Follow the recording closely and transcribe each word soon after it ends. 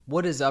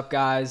What is up,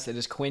 guys? It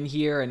is Quinn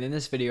here, and in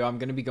this video, I'm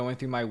going to be going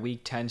through my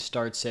Week 10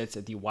 start sits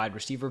at the wide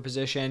receiver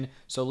position.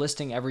 So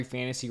listing every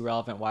fantasy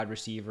relevant wide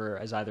receiver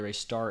as either a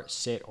start,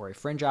 sit, or a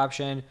fringe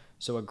option.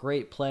 So a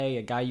great play,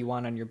 a guy you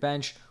want on your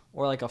bench,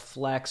 or like a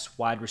flex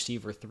wide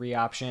receiver 3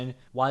 option.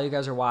 While you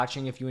guys are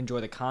watching, if you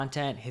enjoy the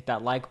content, hit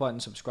that like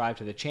button, subscribe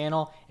to the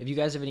channel. If you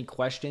guys have any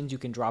questions, you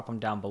can drop them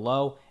down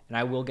below, and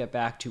I will get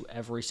back to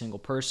every single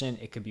person.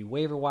 It could be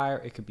waiver wire,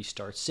 it could be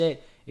start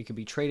sit, it could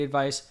be trade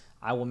advice.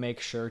 I will make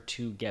sure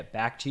to get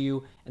back to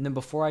you. And then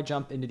before I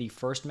jump into the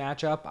first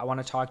matchup, I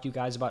want to talk to you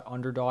guys about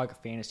Underdog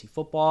Fantasy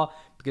Football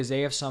because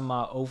they have some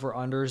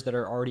over-unders that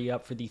are already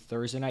up for the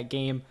Thursday night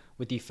game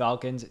with the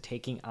Falcons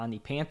taking on the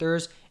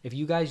Panthers. If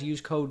you guys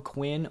use code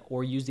Quinn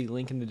or use the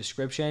link in the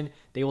description,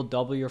 they will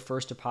double your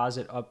first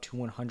deposit up to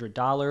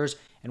 $100.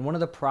 And one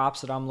of the props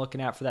that I'm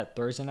looking at for that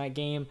Thursday night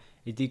game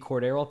is the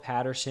Cordero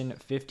Patterson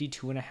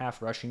 52.5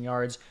 rushing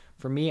yards.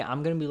 For me,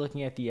 I'm going to be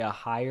looking at the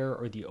higher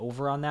or the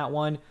over on that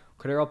one.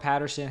 Cordero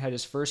Patterson had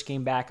his first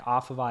game back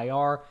off of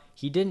IR.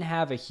 He didn't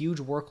have a huge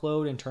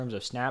workload in terms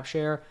of snap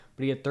share,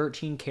 but he had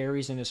 13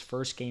 carries in his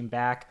first game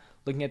back.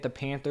 Looking at the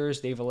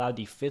Panthers, they've allowed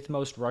the 5th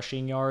most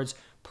rushing yards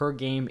per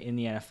game in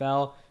the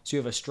NFL. So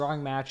you have a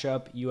strong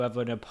matchup. You have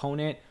an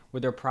opponent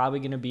where they're probably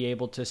going to be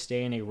able to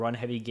stay in a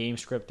run-heavy game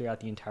script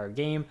throughout the entire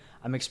game.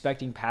 I'm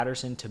expecting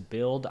Patterson to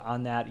build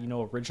on that,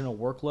 original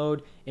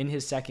workload in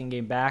his second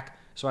game back.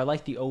 So I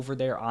like the over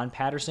there on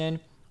Patterson.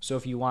 So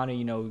if you want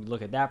to,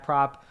 look at that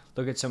prop,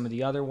 look at some of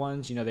the other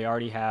ones. They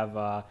already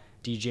have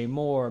DJ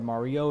Moore,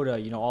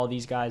 Mariota, all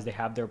these guys, they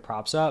have their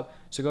props up.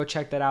 So go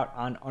check that out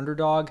on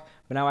Underdog.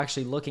 But now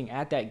actually looking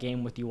at that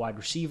game with the wide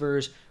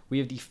receivers, we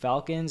have the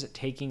Falcons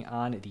taking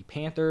on the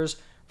Panthers.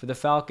 For the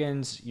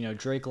Falcons,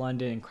 Drake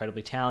London,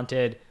 incredibly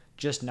talented,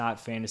 just not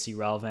fantasy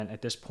relevant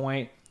at this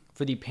point.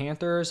 For the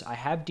Panthers, I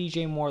have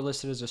DJ Moore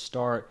listed as a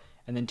start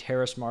and then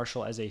Terrace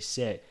Marshall as a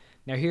sit.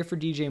 Now here for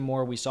DJ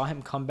Moore, we saw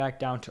him come back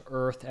down to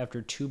earth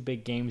after 2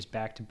 big games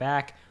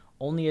back-to-back.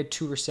 Only had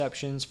 2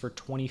 receptions for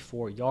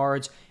 24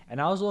 yards.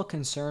 And I was a little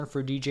concerned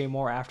for DJ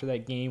Moore after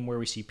that game where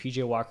we see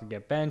PJ Walker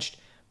get benched.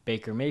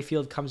 Baker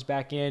Mayfield comes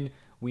back in.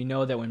 We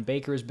know that when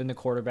Baker has been the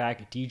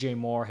quarterback, DJ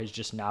Moore has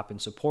just not been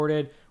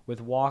supported. With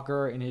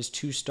Walker in his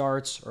 2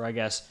 starts, or I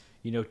guess,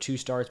 2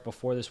 starts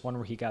before this one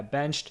where he got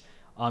benched,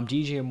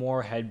 DJ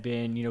Moore had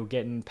been,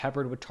 getting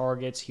peppered with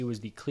targets. He was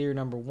the clear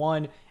number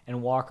 1,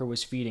 and Walker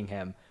was feeding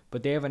him.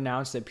 But they have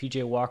announced that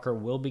PJ Walker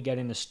will be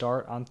getting the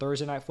start on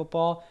Thursday Night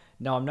Football.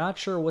 Now, I'm not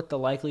sure what the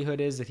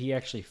likelihood is that he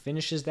actually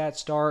finishes that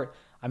start.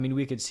 I mean,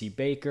 we could see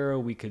Baker,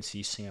 we could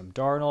see Sam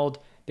Darnold.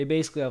 They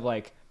basically have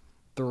like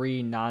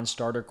 3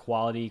 non-starter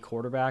quality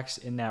quarterbacks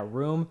in that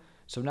room.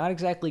 So not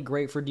exactly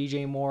great for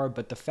DJ Moore,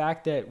 but the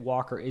fact that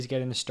Walker is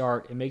getting the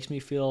start, it makes me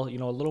feel, a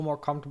little more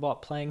comfortable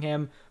at playing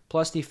him.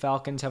 Plus, the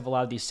Falcons have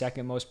allowed the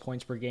 2nd most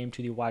points per game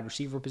to the wide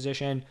receiver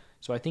position.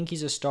 So I think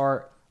he's a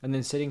start. And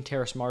then sitting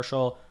Terrace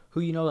Marshall,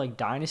 who, like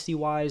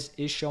dynasty-wise,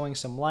 is showing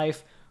some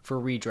life. For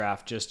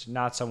redraft, just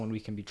not someone we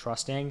can be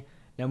trusting.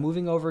 Now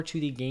moving over to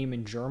the game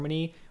in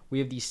Germany, we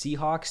have the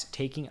Seahawks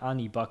taking on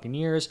the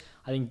Buccaneers.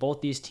 I think both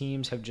these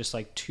teams have just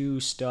like 2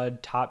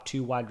 stud top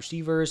 2 wide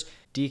receivers.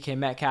 DK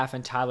Metcalf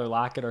and Tyler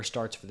Lockett are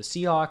starts for the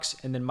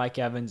Seahawks, and then Mike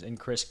Evans and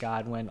Chris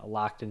Godwin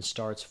locked in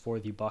starts for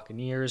the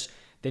Buccaneers.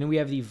 Then we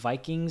have the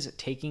Vikings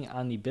taking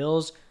on the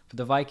Bills. For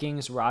the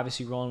Vikings, we're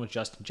obviously rolling with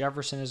Justin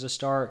Jefferson as a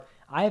start.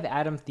 I have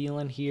Adam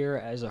Thielen here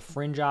as a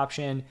fringe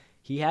option.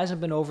 He hasn't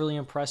been overly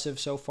impressive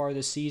so far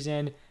this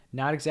season.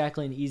 Not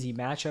exactly an easy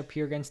matchup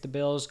here against the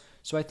Bills.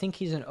 So I think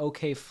he's an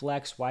okay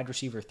flex wide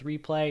receiver 3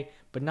 play,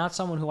 but not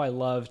someone who I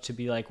love to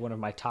be like one of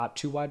my top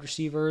 2 wide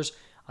receivers.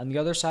 On the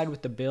other side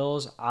with the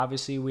Bills,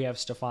 obviously we have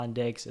Stephon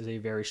Diggs as a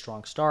very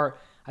strong start.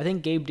 I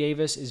think Gabe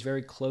Davis is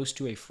very close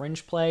to a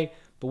fringe play,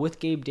 but with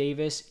Gabe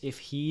Davis, if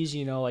he's,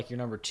 like your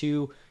number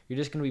 2, you're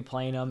just going to be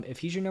playing him. If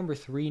he's your number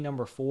 3,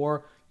 number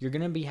 4, you're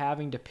going to be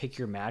having to pick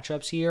your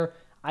matchups here.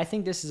 I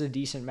think this is a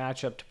decent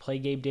matchup to play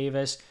Gabe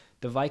Davis.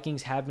 The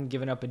Vikings have been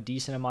giving up a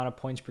decent amount of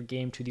points per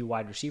game to the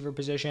wide receiver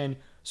position,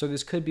 so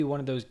this could be one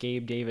of those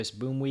Gabe Davis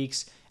boom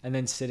weeks, and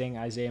then sitting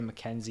Isaiah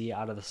McKenzie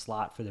out of the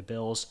slot for the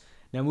Bills.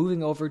 Now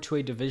moving over to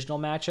a divisional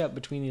matchup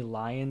between the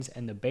Lions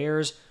and the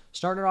Bears.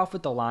 Starting off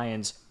with the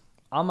Lions,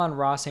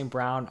 Amon-Ra St.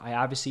 Brown, I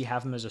obviously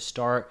have him as a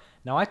start.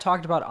 Now I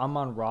talked about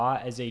Amon-Ra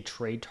as a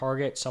trade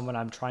target, someone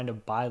I'm trying to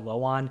buy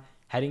low on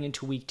heading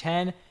into week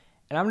 10.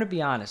 And I'm going to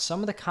be honest,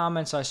 some of the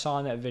comments I saw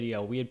in that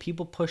video, we had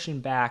people pushing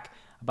back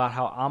about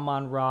how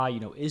Amon-Ra,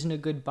 isn't a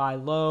good buy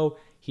low.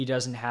 He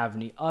doesn't have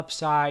any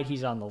upside.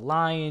 He's on the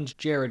Lions.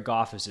 Jared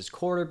Goff is his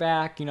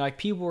quarterback.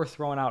 People were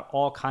throwing out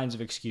all kinds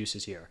of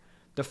excuses here.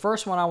 The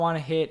first one I want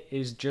to hit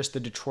is just the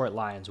Detroit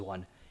Lions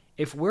one.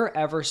 If we're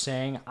ever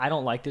saying I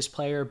don't like this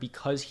player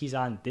because he's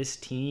on this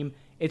team,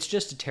 it's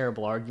just a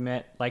terrible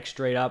argument. Like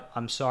straight up,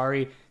 I'm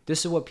sorry.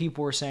 This is what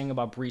people were saying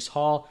about Breece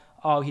Hall.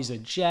 Oh, he's a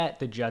Jet.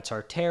 The Jets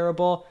are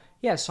terrible.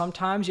 Yeah,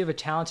 sometimes you have a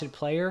talented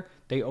player.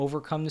 They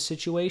overcome the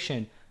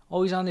situation.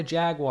 Oh, he's on the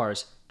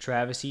Jaguars.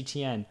 Travis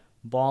Etienne,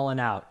 balling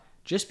out.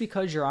 Just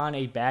because you're on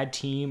a bad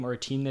team or a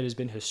team that has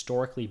been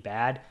historically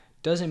bad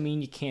doesn't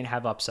mean you can't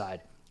have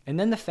upside. And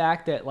then the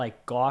fact that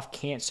like Goff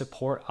can't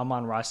support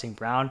Amon-Ra St.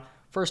 Brown,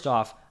 first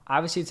off,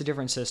 obviously it's a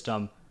different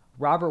system.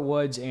 Robert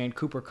Woods and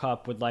Cooper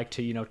Kupp would like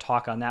to,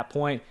 talk on that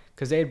point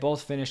because they had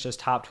both finished as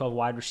top 12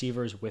 wide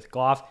receivers with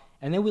Goff.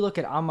 And then we look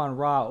at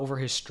Amon-Ra over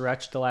his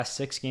stretch the last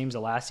 6 games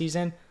of last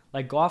season.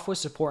 Like Goff was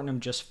supporting him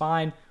just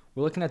fine.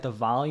 We're looking at the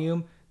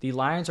volume. The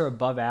Lions are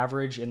above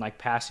average in like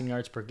passing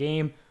yards per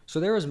game. So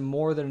there is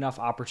more than enough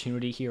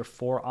opportunity here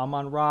for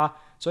Amon-Ra.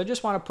 So I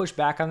just want to push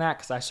back on that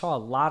because I saw a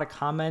lot of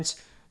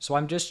comments. So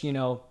I'm just,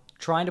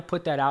 trying to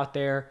put that out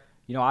there.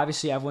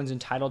 Obviously everyone's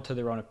entitled to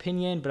their own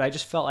opinion, but I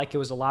just felt like it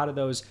was a lot of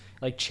those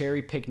like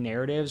cherry pick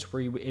narratives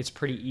where it's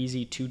pretty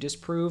easy to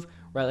disprove,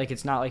 right? Like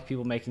it's not like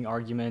people making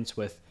arguments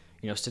with,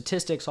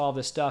 statistics, all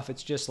this stuff.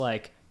 It's just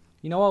like,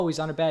 oh, he's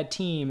on a bad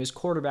team. His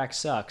quarterback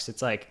sucks.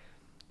 It's like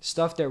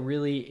stuff that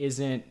really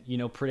isn't,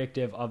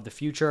 predictive of the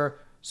future.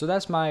 So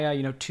that's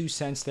my, 2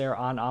 cents there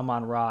on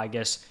Amon-Ra, I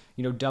guess,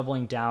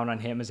 doubling down on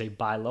him as a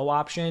buy low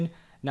option.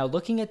 Now,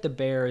 looking at the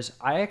Bears,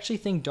 I actually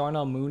think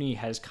Darnell Mooney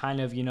has kind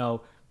of,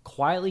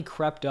 quietly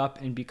crept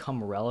up and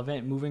become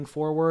relevant moving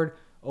forward.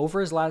 Over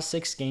his last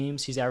 6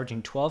 games, he's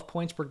averaging 12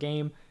 points per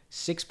game,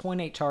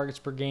 6.8 targets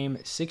per game,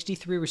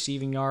 63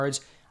 receiving yards.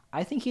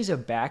 I think he's a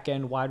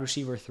back-end wide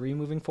receiver 3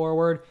 moving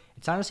forward.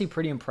 It's honestly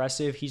pretty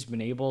impressive he's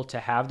been able to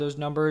have those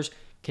numbers,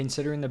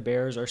 considering the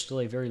Bears are still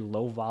a very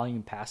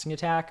low-volume passing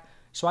attack.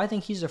 So I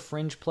think he's a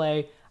fringe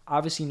play.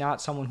 Obviously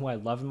not someone who I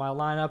love in my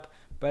lineup,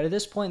 but at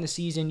this point in the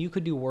season, you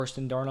could do worse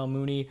than Darnell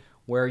Mooney,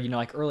 where,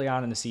 like early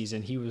on in the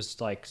season, he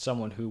was like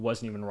someone who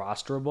wasn't even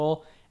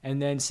rosterable.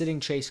 And then sitting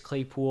Chase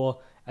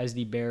Claypool as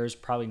the Bears'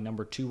 probably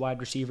number 2 wide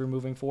receiver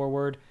moving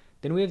forward.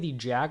 Then we have the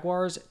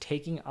Jaguars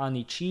taking on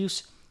the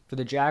Chiefs. For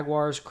the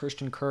Jaguars,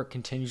 Christian Kirk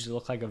continues to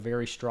look like a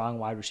very strong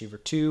wide receiver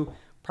 2,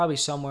 probably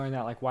somewhere in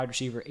that like wide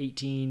receiver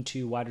 18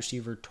 to wide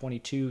receiver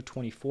 22,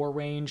 24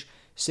 range.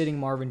 Sitting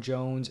Marvin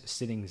Jones,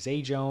 sitting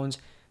Zay Jones.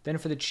 Then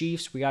for the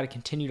Chiefs, we got to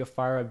continue to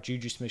fire up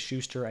Juju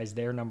Smith-Schuster as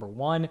their number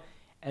 1.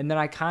 And then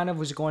I kind of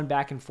was going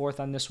back and forth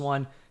on this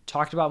one.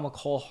 Talked about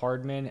Mecole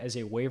Hardman as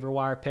a waiver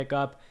wire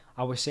pickup.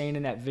 I was saying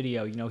in that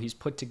video, he's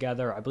put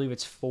together, I believe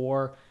it's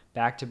 4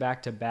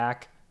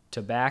 back-to-back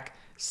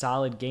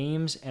solid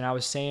games. And I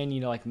was saying,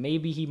 like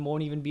maybe he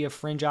won't even be a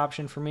fringe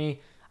option for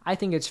me. I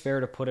think it's fair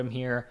to put him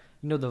here.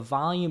 The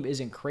volume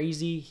isn't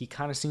crazy. He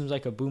kind of seems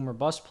like a boom or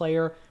bust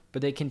player,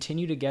 but they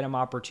continue to get him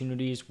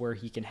opportunities where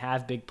he can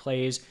have big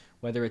plays,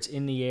 whether it's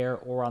in the air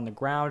or on the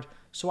ground.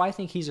 So I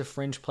think he's a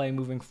fringe play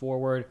moving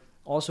forward.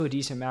 Also a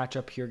decent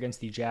matchup here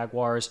against the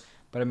Jaguars.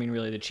 But I mean,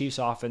 really, the Chiefs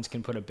offense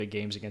can put up big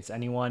games against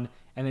anyone.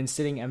 And then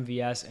sitting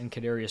MVS and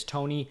Kadarius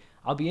Toney,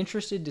 I'll be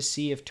interested to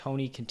see if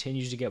Toney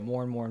continues to get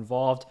more and more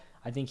involved.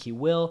 I think he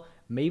will.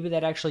 Maybe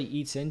that actually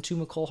eats into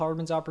Mecole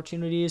Hardman's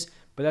opportunities,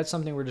 but that's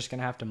something we're just going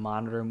to have to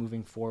monitor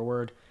moving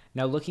forward.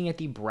 Now, looking at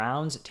the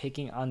Browns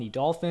taking on the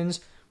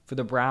Dolphins. For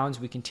the Browns,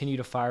 we continue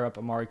to fire up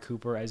Amari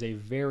Cooper as a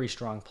very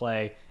strong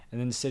play, and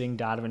then sitting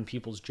Donovan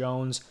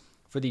Peoples-Jones.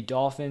 For the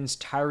Dolphins,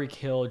 Tyreek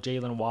Hill,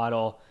 Jalen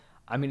Waddle.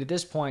 I mean, at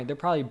this point, they're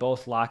probably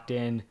both locked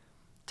in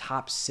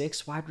top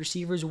 6 wide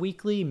receivers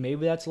weekly.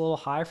 Maybe that's a little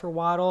high for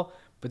Waddle,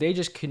 but they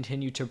just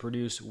continue to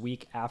produce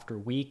week after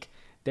week.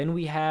 Then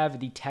we have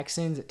the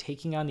Texans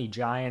taking on the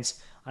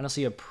Giants.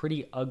 Honestly, a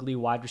pretty ugly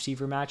wide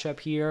receiver matchup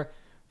here.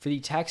 For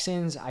the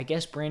Texans, I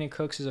guess Brandon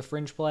Cooks is a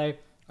fringe play.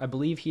 I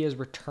believe he has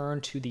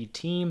returned to the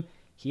team.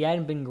 He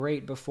hadn't been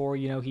great before,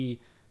 he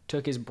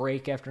took his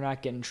break after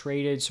not getting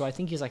traded. So I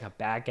think he's like a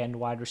back-end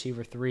wide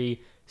receiver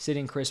 3,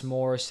 sitting Chris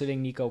Moore,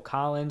 sitting Nico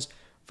Collins.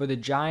 For the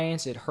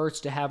Giants, it hurts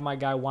to have my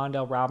guy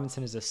Wan'Dale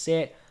Robinson as a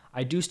sit.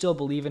 I do still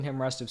believe in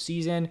him rest of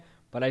season,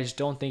 but I just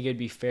don't think it'd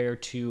be fair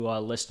to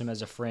list him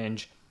as a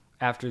fringe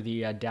after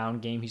the down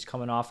game he's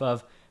coming off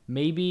of.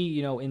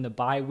 Maybe, in the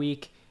bye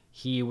week,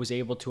 he was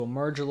able to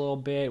emerge a little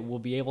bit, will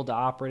be able to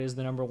operate as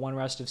the number 1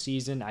 rest of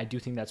season. I do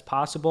think that's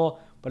possible,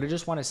 but I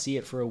just want to see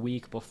it for a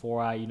week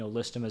before I,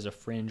 list him as a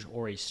fringe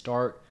or a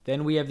start.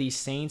 Then we have the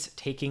Saints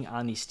taking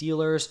on the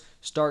Steelers,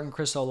 starting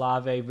Chris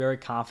Olave, very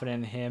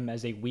confident in him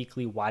as a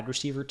weekly wide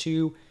receiver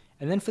 2.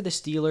 And then for the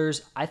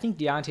Steelers, I think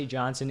Deontay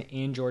Johnson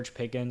and George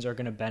Pickens are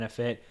going to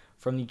benefit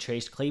from the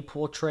Chase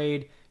Claypool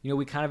trade.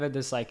 We kind of had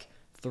this like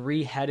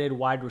 3-headed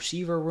wide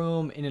receiver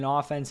room in an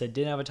offense that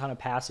didn't have a ton of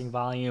passing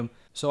volume.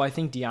 So I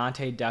think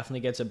Deontay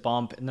definitely gets a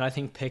bump. And then I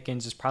think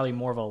Pickens is probably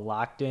more of a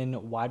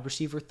locked-in wide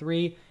receiver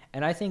 3.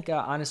 And I think,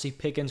 honestly,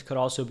 Pickens could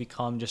also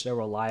become just a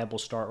reliable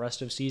start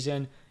rest of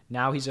season.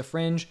 Now he's a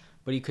fringe,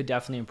 but he could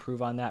definitely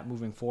improve on that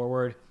moving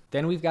forward.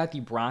 Then we've got the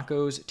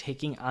Broncos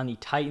taking on the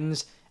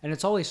Titans. And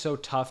it's always so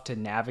tough to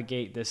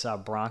navigate this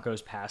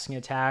Broncos passing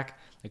attack.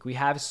 Like we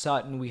have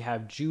Sutton, we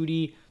have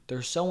Judy.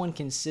 They're so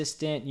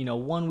inconsistent.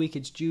 1 week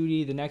it's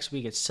Judy, the next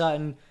week it's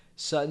Sutton.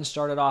 Sutton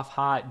started off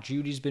hot.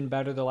 Judy's been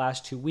better the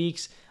last 2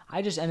 weeks.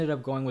 I just ended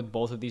up going with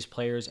both of these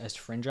players as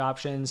fringe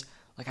options.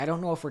 Like, I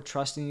don't know if we're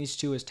trusting these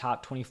two as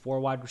top 24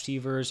 wide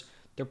receivers.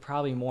 They're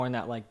probably more in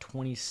that like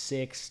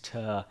 26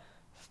 to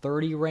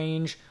 30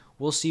 range.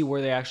 We'll see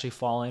where they actually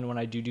fall in when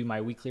I do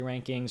my weekly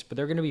rankings, but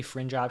they're going to be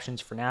fringe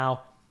options for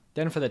now.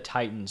 Then for the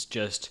Titans,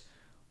 just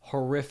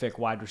horrific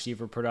wide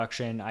receiver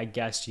production. I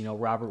guess,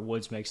 Robert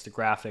Woods makes the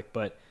graphic,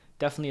 but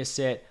definitely a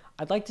sit.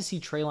 I'd like to see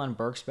Treylon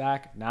Burks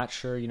back. Not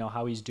sure,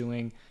 how he's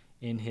doing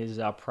in his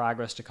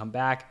progress to come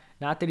back.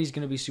 Not that he's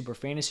going to be super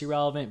fantasy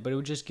relevant, but it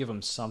would just give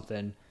him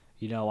something,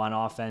 on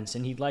offense,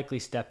 and he'd likely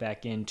step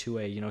back into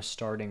a,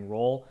 starting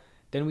role.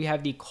 Then we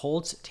have the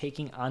Colts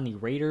taking on the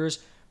Raiders.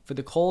 For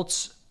the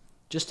Colts,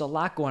 just a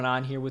lot going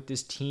on here with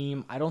this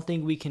team. I don't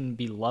think we can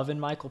be loving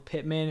Michael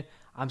Pittman.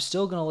 I'm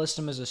still going to list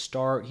him as a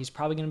start. He's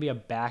probably going to be a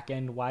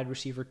back-end wide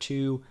receiver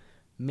 2,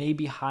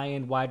 maybe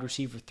high-end wide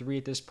receiver 3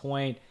 at this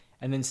point,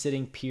 and then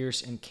sitting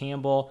Pierce and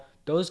Campbell.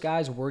 Those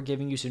guys were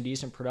giving you some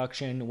decent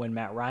production when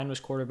Matt Ryan was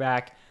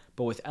quarterback,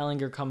 but with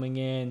Ellinger coming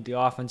in, the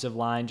offensive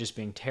line just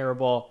being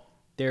terrible,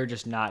 they're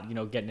just not,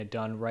 getting it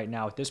done right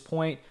now at this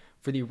point.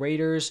 For the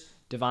Raiders,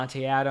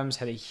 Devontae Adams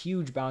had a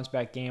huge bounce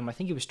back game. I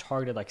think he was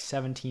targeted like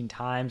 17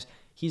 times.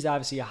 He's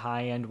obviously a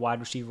high-end wide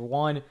receiver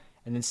 1.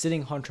 And then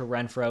sitting Hunter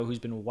Renfrow, who's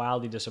been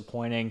wildly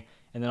disappointing.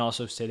 And then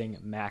also sitting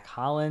Mac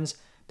Hollins.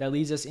 That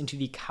leads us into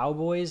the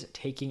Cowboys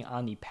taking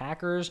on the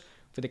Packers.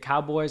 For the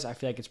Cowboys, I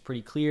feel like it's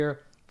pretty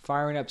clear.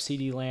 Firing up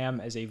CeeDee Lamb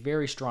as a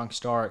very strong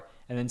start.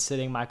 And then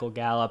sitting Michael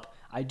Gallup.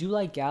 I do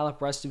like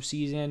Gallup rest of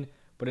season,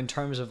 but in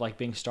terms of like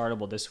being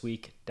startable this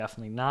week,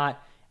 definitely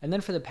not. And then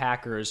for the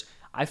Packers,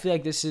 I feel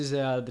like this is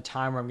the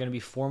time where I'm going to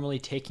be formally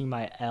taking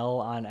my L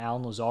on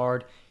Allen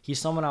Lazard. He's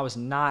someone I was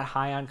not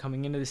high on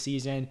coming into the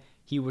season.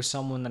 He was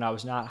someone that I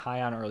was not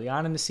high on early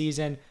on in the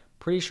season.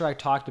 Pretty sure I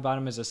talked about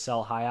him as a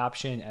sell high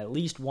option at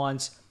least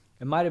once.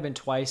 It might have been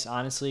twice,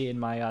 honestly, in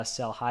my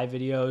sell high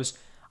videos.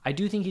 I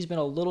do think he's been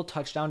a little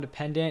touchdown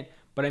dependent,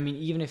 but I mean,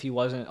 even if he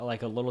wasn't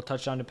like a little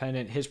touchdown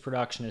dependent, his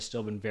production has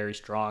still been very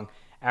strong,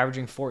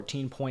 averaging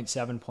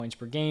 14.7 points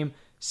per game,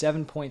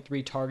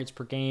 7.3 targets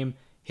per game.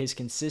 His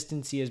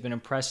consistency has been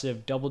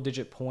impressive,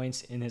 double-digit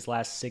points in his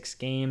last 6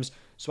 games.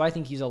 So I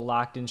think he's a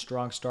locked-in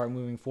strong start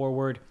moving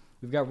forward.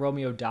 We've got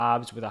Romeo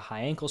Doubs with a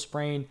high ankle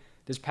sprain.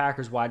 This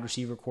Packers wide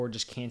receiver core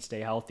just can't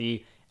stay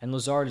healthy. And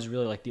Lazard is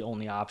really like the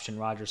only option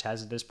Rodgers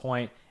has at this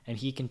point, and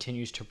he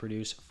continues to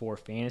produce for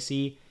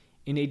fantasy.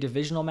 In a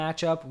divisional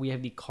matchup, we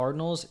have the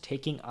Cardinals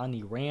taking on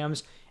the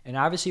Rams. And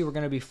obviously we're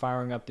going to be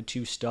firing up the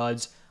 2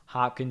 studs,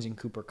 Hopkins and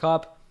Cooper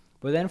Kupp.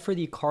 But then for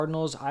the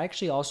Cardinals, I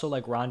actually also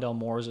like Rondale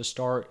Moore as a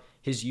start.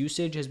 His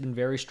usage has been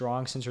very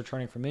strong since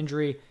returning from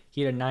injury.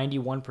 He had a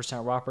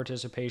 91% raw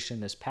participation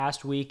this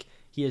past week.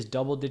 He has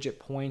double-digit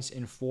points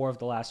in 4 of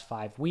the last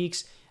 5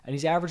 weeks, and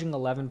he's averaging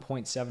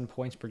 11.7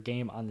 points per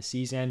game on the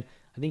season.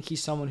 I think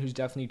he's someone who's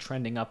definitely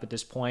trending up at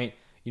this point,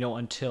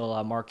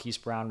 until Marquise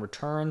Brown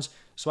returns.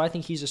 So I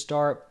think he's a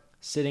start.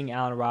 Sitting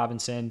Allen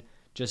Robinson,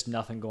 just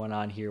nothing going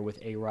on here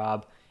with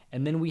A-Rob.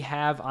 And then we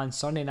have on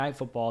Sunday Night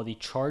Football, the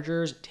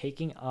Chargers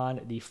taking on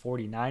the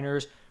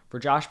 49ers. For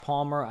Josh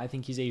Palmer, I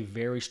think he's a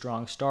very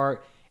strong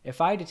start.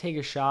 If I had to take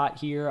a shot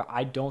here,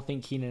 I don't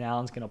think Keenan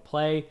Allen's going to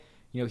play.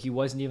 He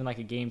wasn't even like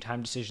a game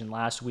time decision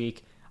last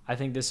week. I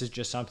think this is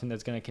just something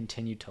that's going to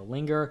continue to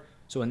linger.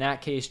 So in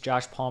that case,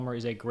 Josh Palmer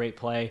is a great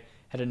play.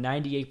 Had a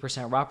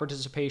 98% raw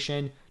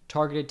participation,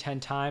 targeted 10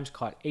 times,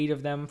 caught 8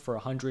 of them for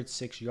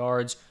 106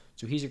 yards.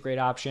 So he's a great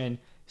option.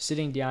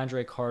 Sitting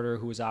DeAndre Carter,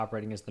 who is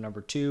operating as the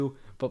number 2,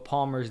 but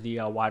Palmer's the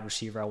wide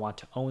receiver I want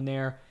to own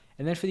there.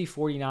 And then for the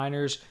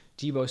 49ers,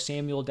 Deebo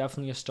Samuel,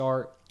 definitely a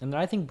start. And then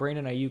I think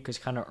Brandon Ayuk has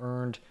kind of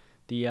earned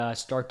the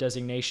start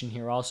designation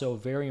here. Also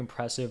very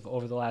impressive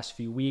over the last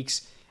few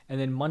weeks. And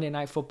then Monday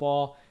Night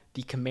Football,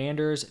 the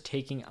Commanders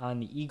taking on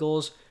the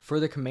Eagles. For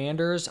the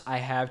Commanders, I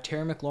have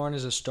Terry McLaurin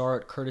as a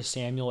start, Curtis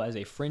Samuel as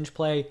a fringe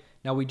play.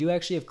 Now, we do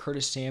actually have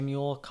Curtis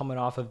Samuel coming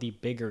off of the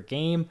bigger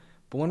game.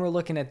 But when we're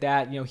looking at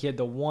that, he had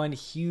the one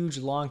huge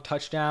long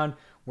touchdown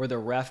where the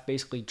ref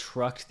basically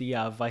trucked the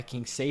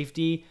Viking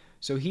safety.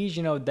 So he's,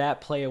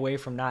 that play away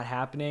from not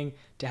happening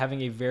to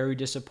having a very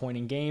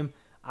disappointing game.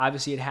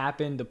 Obviously, it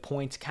happened. The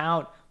points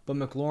count. But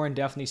McLaurin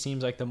definitely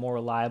seems like the more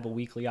reliable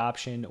weekly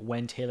option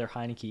when Taylor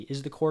Heineke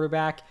is the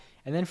quarterback.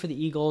 And then for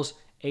the Eagles,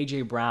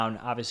 A.J. Brown,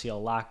 obviously a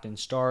locked-in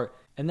start.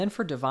 And then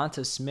for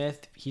Devonta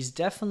Smith, he's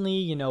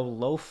definitely,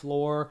 low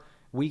floor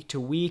week to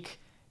week.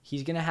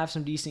 He's going to have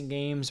some decent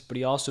games, but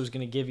he also is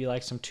going to give you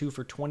like some 2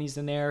 for 20s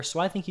in there. So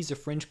I think he's a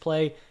fringe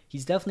play.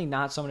 He's definitely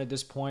not someone at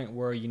this point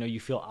where, you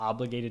feel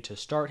obligated to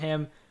start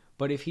him.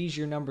 But if he's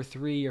your number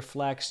 3, your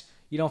flex,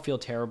 you don't feel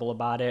terrible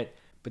about it.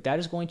 But that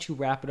is going to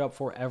wrap it up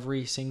for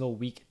every single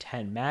Week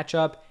 10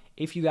 matchup.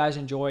 If you guys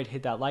enjoyed,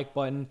 hit that like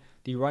button.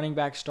 The running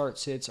back start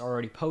sits are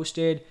already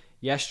posted.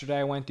 Yesterday,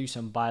 I went through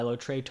some buy low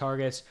trade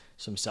targets,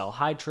 some sell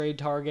high trade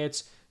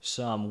targets,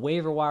 some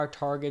waiver wire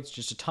targets,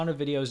 just a ton of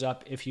videos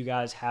up if you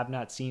guys have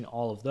not seen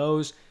all of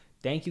those.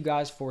 Thank you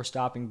guys for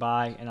stopping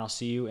by, and I'll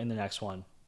see you in the next one.